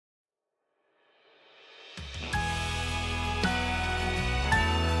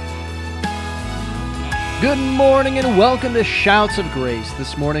Good morning and welcome to Shouts of Grace.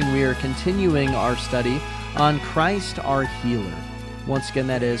 This morning we are continuing our study on Christ our Healer. Once again,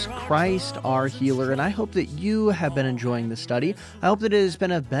 that is Christ our Healer, and I hope that you have been enjoying the study. I hope that it has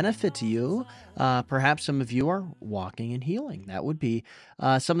been of benefit to you. Perhaps some of you are walking in healing. That would be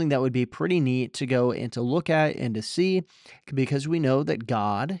something that would be pretty neat to go and to look at and to see, because we know that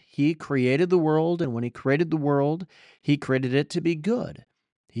God, He created the world, and when He created the world, He created it to be good.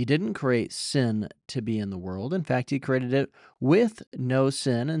 He didn't create sin to be in the world. In fact, He created it with no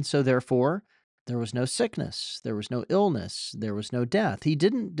sin, and so therefore, there was no sickness, there was no illness, there was no death. He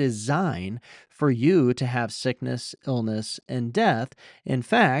didn't design for you to have sickness, illness, and death. In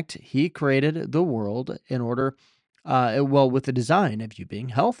fact, He created the world in order, with the design of you being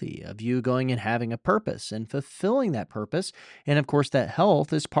healthy, of you going and having a purpose and fulfilling that purpose. And of course, that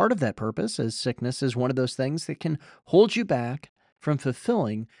health is part of that purpose, as sickness is one of those things that can hold you back from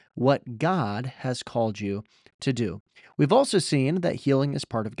fulfilling what God has called you to do. We've also seen that healing is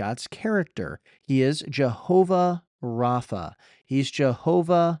part of God's character. He is Jehovah Rapha. He's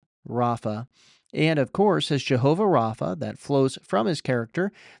Jehovah Rapha. And of course, as Jehovah Rapha, that flows from His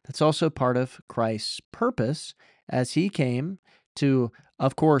character, that's also part of Christ's purpose as He came to,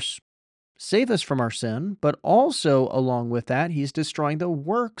 of course, save us from our sin, but also along with that, He's destroying the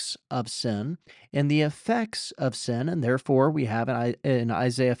works of sin and the effects of sin. And therefore, we have in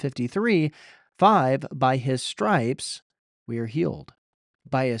Isaiah 53:5, by His stripes we are healed.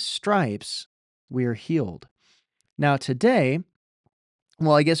 By His stripes we are healed. Now, today,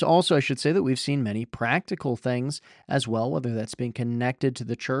 I guess also I should say that we've seen many practical things as well, whether that's being connected to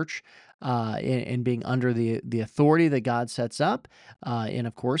the church and being under the authority that God sets up, and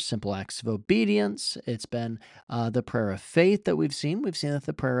of course, simple acts of obedience. It's been the prayer of faith that we've seen. We've seen that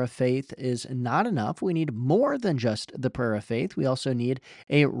the prayer of faith is not enough. We need more than just the prayer of faith. We also need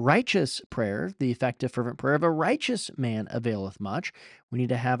a righteous prayer. The effective, fervent prayer of a righteous man availeth much. We need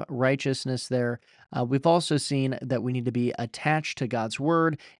to have righteousness there. We've also seen that we need to be attached to God's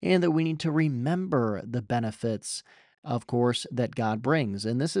word and that we need to remember the benefits, of course, that God brings.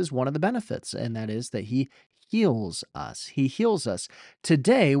 And this is one of the benefits, and that is that He heals us. He heals us.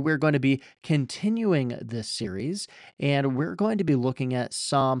 Today, we're going to be continuing this series, and we're going to be looking at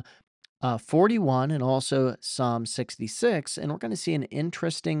Psalm 41 and also Psalm 66. And we're going to see an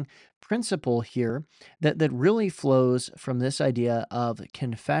interesting principle here that really flows from this idea of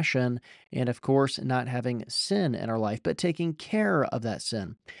confession and, of course, not having sin in our life, but taking care of that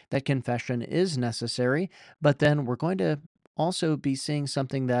sin. That confession is necessary, but then we're going to also be seeing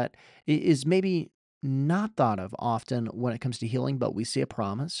something that is maybe not thought of often when it comes to healing, but we see a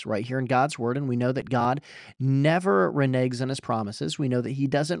promise right here in God's word, and we know that God never reneges on His promises. We know that He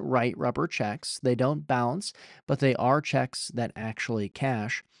doesn't write rubber checks. They don't bounce, but they are checks that actually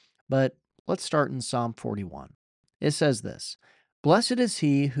cash. But let's start in Psalm 41. It says this: "Blessed is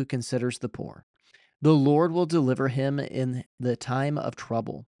he who considers the poor. The Lord will deliver him in the time of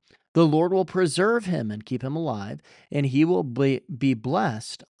trouble. The Lord will preserve him and keep him alive, and he will be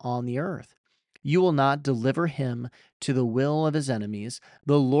blessed on the earth. You will not deliver him to the will of his enemies.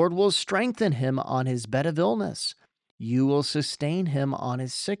 The Lord will strengthen him on his bed of illness. You will sustain him on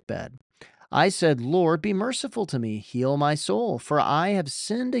his sickbed. I said, Lord, be merciful to me, heal my soul, for I have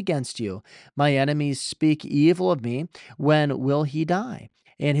sinned against you. My enemies speak evil of me. When will he die?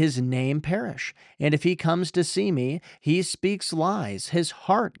 And his name perish. And if he comes to see me, he speaks lies. His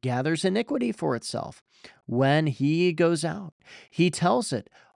heart gathers iniquity for itself. When he goes out, he tells it.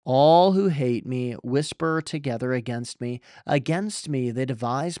 All who hate me whisper together against me. Against me they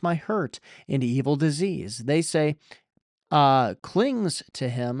devise my hurt and evil disease. They say, clings to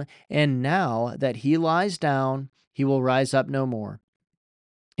him, and now that he lies down, he will rise up no more.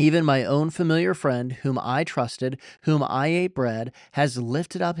 Even my own familiar friend, whom I trusted, whom I ate bread, has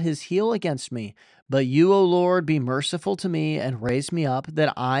lifted up his heel against me. But you, O Lord, be merciful to me and raise me up,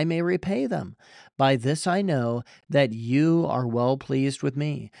 that I may repay them. By this I know that you are well pleased with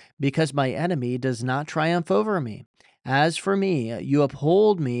me, because my enemy does not triumph over me. As for me, you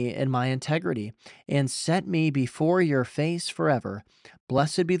uphold me in my integrity, and set me before your face forever.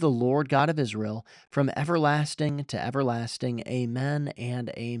 Blessed be the Lord God of Israel, from everlasting to everlasting. Amen and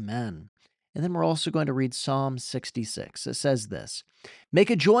amen. And then we're also going to read Psalm 66. It says this: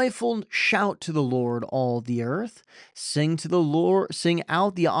 Make a joyful shout to the Lord, all the earth. Sing to the Lord, sing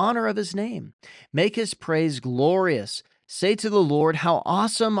out the honor of His name. Make His praise glorious. Say to the Lord, how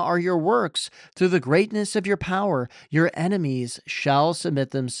awesome are your works! Through the greatness of your power, your enemies shall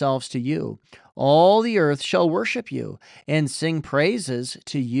submit themselves to you. All the earth shall worship you and sing praises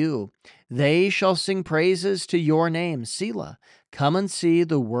to you. They shall sing praises to your name, Selah. Come and see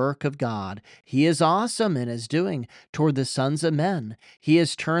the work of God. He is awesome in his doing toward the sons of men. He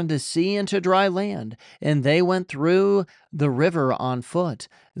has turned the sea into dry land, and they went through the river on foot.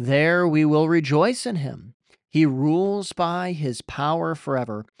 There we will rejoice in him. He rules by his power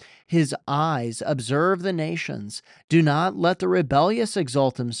forever. His eyes observe the nations. Do not let the rebellious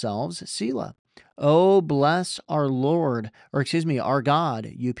exalt themselves. Selah. Oh, bless our Lord, our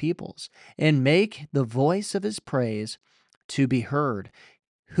God, you peoples, and make the voice of his praise to be heard.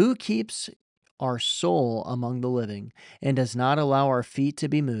 Who keeps our soul among the living and does not allow our feet to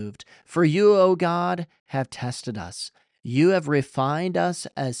be moved? For you, O God, have tested us. You have refined us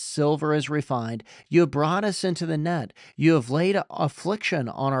as silver is refined. You have brought us into the net. You have laid affliction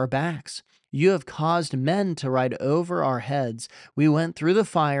on our backs. You have caused men to ride over our heads. We went through the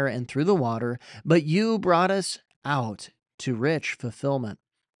fire and through the water, but you brought us out to rich fulfillment.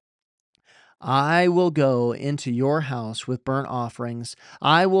 I will go into your house with burnt offerings.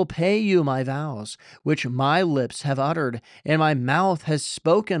 I will pay you my vows, which my lips have uttered, and my mouth has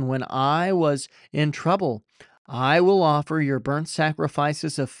spoken when I was in trouble. I will offer your burnt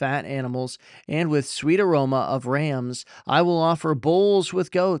sacrifices of fat animals, and with sweet aroma of rams. I will offer bulls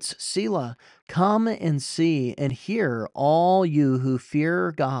with goats. Selah. Come and see and hear, all you who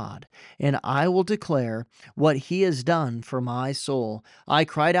fear God, and I will declare what he has done for my soul. I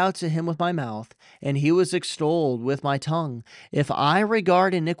cried out to him with my mouth, and he was extolled with my tongue. If I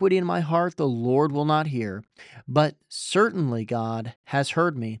regard iniquity in my heart, the Lord will not hear. But certainly God has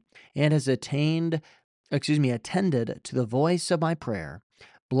heard me and has attended to the voice of my prayer.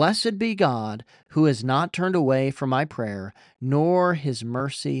 Blessed be God, who has not turned away from my prayer, nor his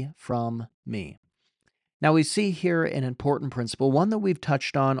mercy from me. Now, we see here an important principle, one that we've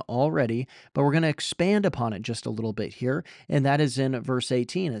touched on already, but we're going to expand upon it just a little bit here, and that is in verse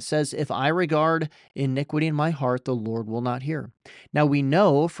 18. It says, If I regard iniquity in my heart, the Lord will not hear. Now, we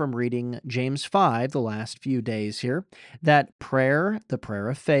know from reading James 5 the last few days here that prayer, the prayer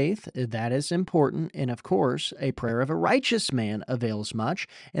of faith, that is important, and of course, a prayer of a righteous man avails much.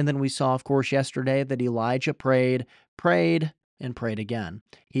 And then we saw, of course, yesterday that Elijah prayed, and prayed again.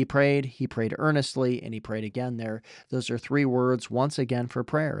 He prayed earnestly, and he prayed again there. Those are three words once again for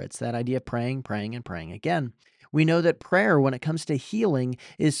prayer. It's that idea of praying, and praying again. We know that prayer, when it comes to healing,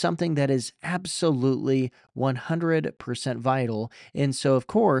 is something that is absolutely 100% vital. And so, of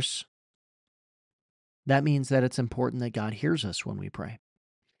course, that means that it's important that God hears us when we pray.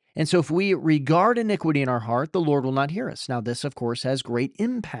 And so if we regard iniquity in our heart, the Lord will not hear us. Now, this, of course, has great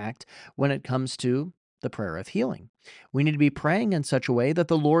impact when it comes to the prayer of healing. We need to be praying in such a way that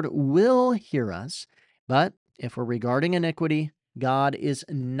the Lord will hear us. But if we're regarding iniquity, God is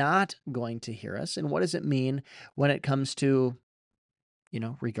not going to hear us. And what does it mean when it comes to,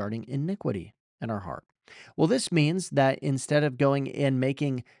 regarding iniquity in our heart? Well, this means that instead of going and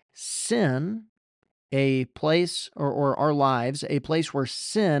making sin a place or our lives, a place where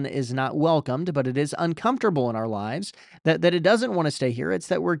sin is not welcomed, but it is uncomfortable in our lives, that it doesn't want to stay here. It's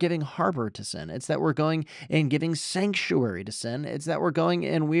that we're giving harbor to sin. It's that we're going and giving sanctuary to sin. It's that we're going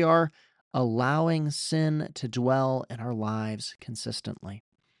and we are allowing sin to dwell in our lives consistently.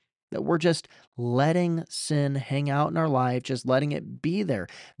 That we're just letting sin hang out in our life, just letting it be there.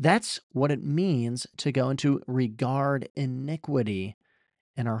 That's what it means to go into regard iniquity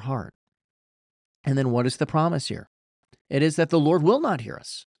in our heart. And then what is the promise here? It is that the Lord will not hear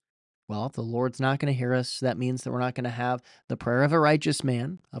us. Well, if the Lord's not going to hear us, that means that we're not going to have the prayer of a righteous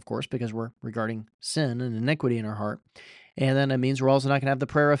man, of course, because we're regarding sin and iniquity in our heart. And then it means we're also not going to have the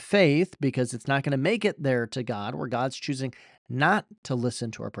prayer of faith because it's not going to make it there to God, where God's choosing not to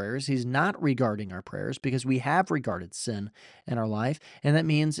listen to our prayers. He's not regarding our prayers because we have regarded sin in our life. And that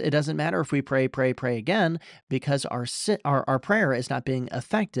means it doesn't matter if we pray again because our prayer is not being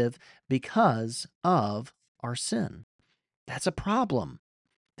effective because of our sin. That's a problem.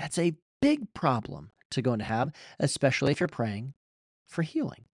 That's a big problem to go and have, especially if you're praying for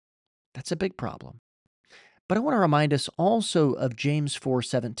healing. That's a big problem. But I want to remind us also of James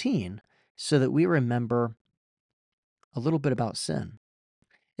 4:17 so that we remember a little bit about sin.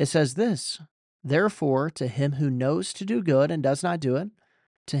 It says this, Therefore, to him who knows to do good and does not do it,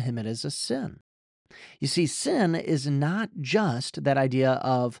 to him it is a sin. You see, sin is not just that idea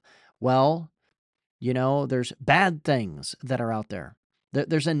of, there's bad things that are out there.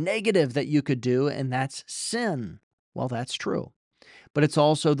 There's a negative that you could do, and that's sin. Well, that's true. but it's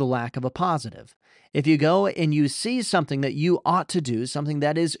also the lack of a positive. If you go and you see something that you ought to do, something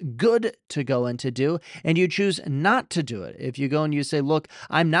that is good to go and to do, and you choose not to do it, if you go and you say, look,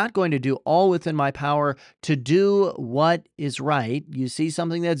 I'm not going to do all within my power to do what is right, you see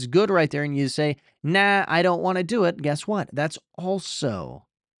something that's good right there and you say, nah, I don't want to do it, guess what? That's also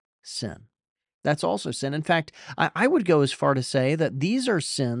sin. That's also sin. In fact, I would go as far to say that these are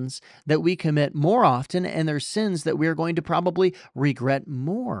sins that we commit more often, and they're sins that we're going to probably regret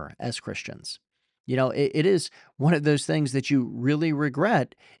more as Christians. It is one of those things that you really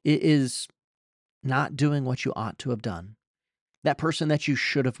regret is not doing what you ought to have done. That person that you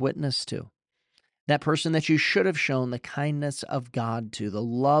should have witnessed to, that person that you should have shown the kindness of God to, the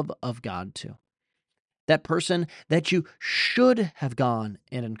love of God to. That person that you should have gone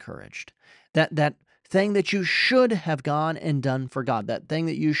and encouraged, that thing that you should have gone and done for God, that thing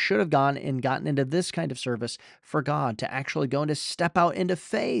that you should have gone and gotten into this kind of service for God, to actually go and to step out into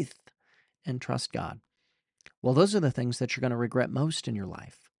faith and trust God. Well, those are the things that you're going to regret most in your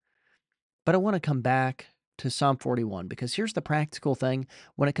life. But I want to come back to Psalm 41 because here's the practical thing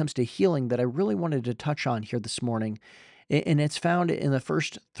when it comes to healing that I really wanted to touch on here this morning. And it's found in the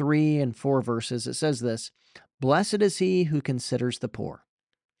first 3 and 4 verses. It says this: Blessed is he who considers the poor.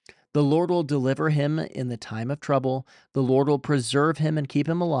 The Lord will deliver him in the time of trouble. The Lord will preserve him and keep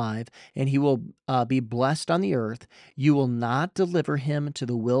him alive, and he will be blessed on the earth. You will not deliver him to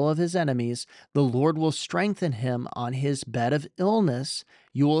the will of his enemies. The Lord will strengthen him on his bed of illness.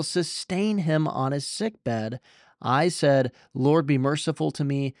 You will sustain him on his sick bed. I said, Lord, be merciful to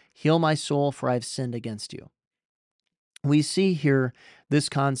me. Heal my soul, for I have sinned against you. We see here this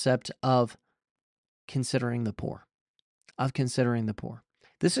concept of considering the poor,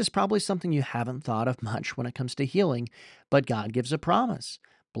 This is probably something you haven't thought of much when it comes to healing, but God gives a promise.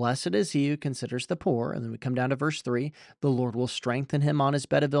 Blessed is he who considers the poor. And then we come down to verse 3. The Lord will strengthen him on his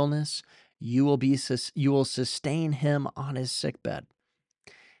bed of illness. You will sustain him on his sick bed.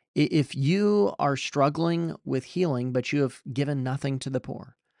 If you are struggling with healing, but you have given nothing to the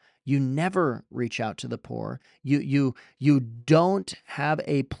poor, you never reach out to the poor. You don't have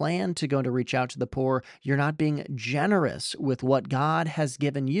a plan to go to reach out to the poor. You're not being generous with what God has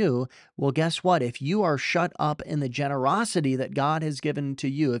given you. Well, guess what? If you are shut up in the generosity that God has given to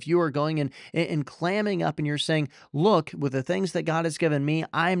you, if you are going and clamming up and you're saying, look, with the things that God has given me,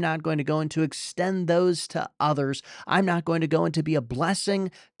 I'm not going to go and to extend those to others. I'm not going to go and to be a blessing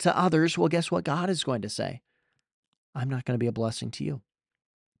to others. Well, guess what God is going to say? I'm not going to be a blessing to you.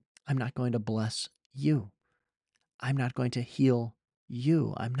 I'm not going to bless you. I'm not going to heal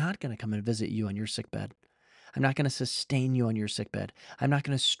you. I'm not going to come and visit you on your sick bed. I'm not going to sustain you on your sick bed. I'm not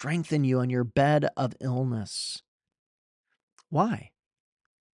going to strengthen you on your bed of illness. Why?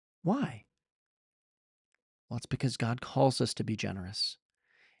 Why? Well, it's because God calls us to be generous.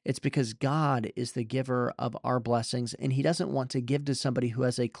 It's because God is the giver of our blessings, and he doesn't want to give to somebody who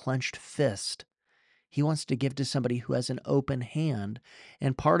has a clenched fist. He wants to give to somebody who has an open hand.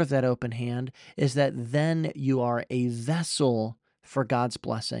 And part of that open hand is that then you are a vessel for God's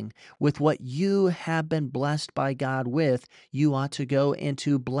blessing. With what you have been blessed by God with, you ought to go and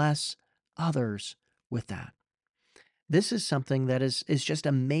to bless others with that. This is something that is just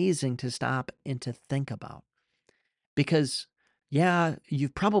amazing to stop and to think about. Because, yeah,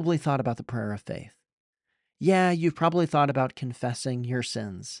 you've probably thought about the prayer of faith. Yeah, you've probably thought about confessing your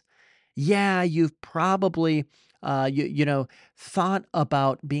sins. Yeah, you've probably thought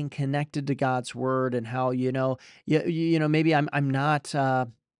about being connected to God's word and how maybe I'm not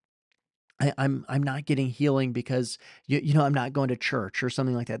I'm not getting healing because I'm not going to church or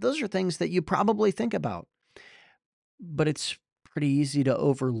something like that. Those are things that you probably think about, but it's pretty easy to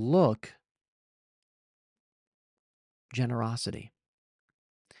overlook generosity.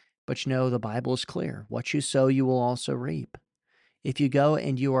 But the Bible is clear: what you sow, you will also reap. If you go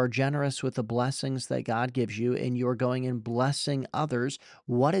and you are generous with the blessings that God gives you and you are going and blessing others,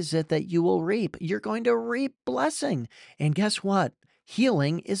 what is it that you will reap? You're going to reap blessing. And guess what?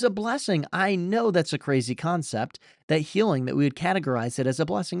 Healing is a blessing. I know that's a crazy concept, that healing, that we would categorize it as a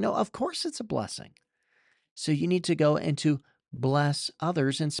blessing. No, of course it's a blessing. So you need to go and to bless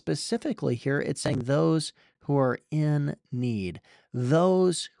others. And specifically here, it's saying those who are in need,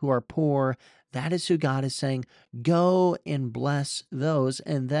 those who are poor. That is who God is saying, go and bless those.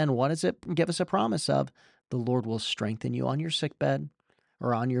 And then what does it give us a promise of? The Lord will strengthen you on your sick bed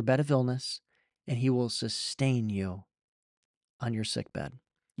or on your bed of illness, and he will sustain you on your sick bed.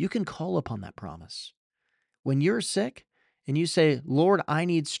 You can call upon that promise. When you're sick and you say, Lord, I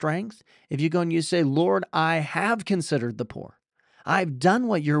need strength, if you go and you say, Lord, I have considered the poor, I've done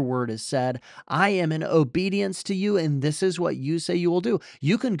what your word has said. I am in obedience to you, and this is what you say you will do.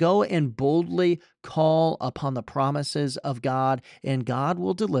 You can go and boldly call upon the promises of God, and God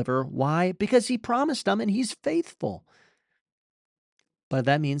will deliver. Why? Because he promised them, and he's faithful. But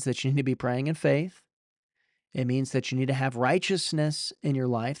that means that you need to be praying in faith. It means that you need to have righteousness in your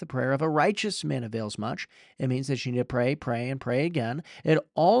life. The prayer of a righteous man avails much. It means that you need to pray, and pray again. It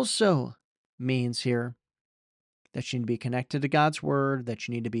also means here that you need to be connected to God's word, that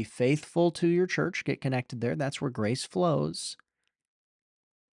you need to be faithful to your church, get connected there. That's where grace flows.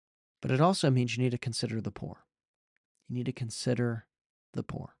 But it also means you need to consider the poor. You need to consider the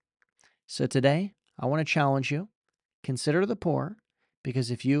poor. So today, I want to challenge you. Consider the poor, because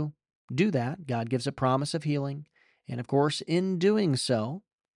if you do that, God gives a promise of healing. And of course, in doing so,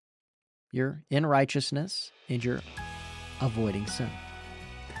 you're in righteousness and you're avoiding sin.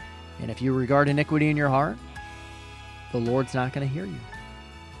 And if you regard iniquity in your heart, the Lord's not going to hear you.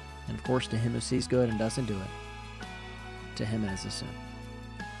 And of course, to him who sees good and doesn't do it, to him it is a sin.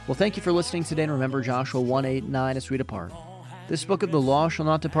 Well, thank you for listening today. And remember Joshua 1:8-9 as we depart. This book of the law shall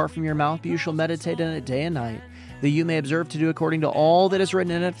not depart from your mouth, but you shall meditate in it day and night, that you may observe to do according to all that is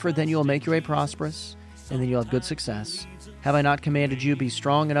written in it, for then you will make your way prosperous, and then you'll have good success. Have I not commanded you, be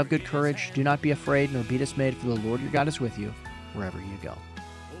strong and of good courage? Do not be afraid, nor be dismayed, for the Lord your God is with you wherever you go.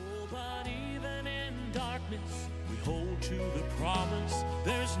 Oh, but even in darkness, we hold to the promise.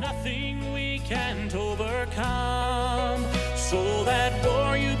 There's nothing we can't overcome. So that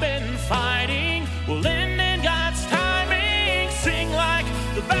war you've been fighting will end in God's timing. Sing like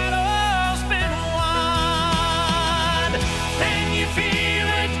the battle's been won. Can you feel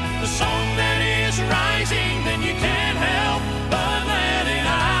it? The song that is rising, then you can't help but let it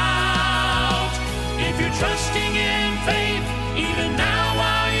out. If you're trusting in faith, even now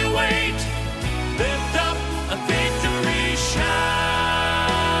while you wait, lift up a victory shout.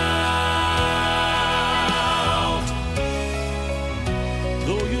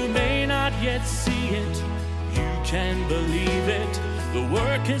 Though you may not yet see it, you can believe it. The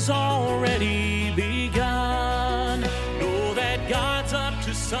work has already begun.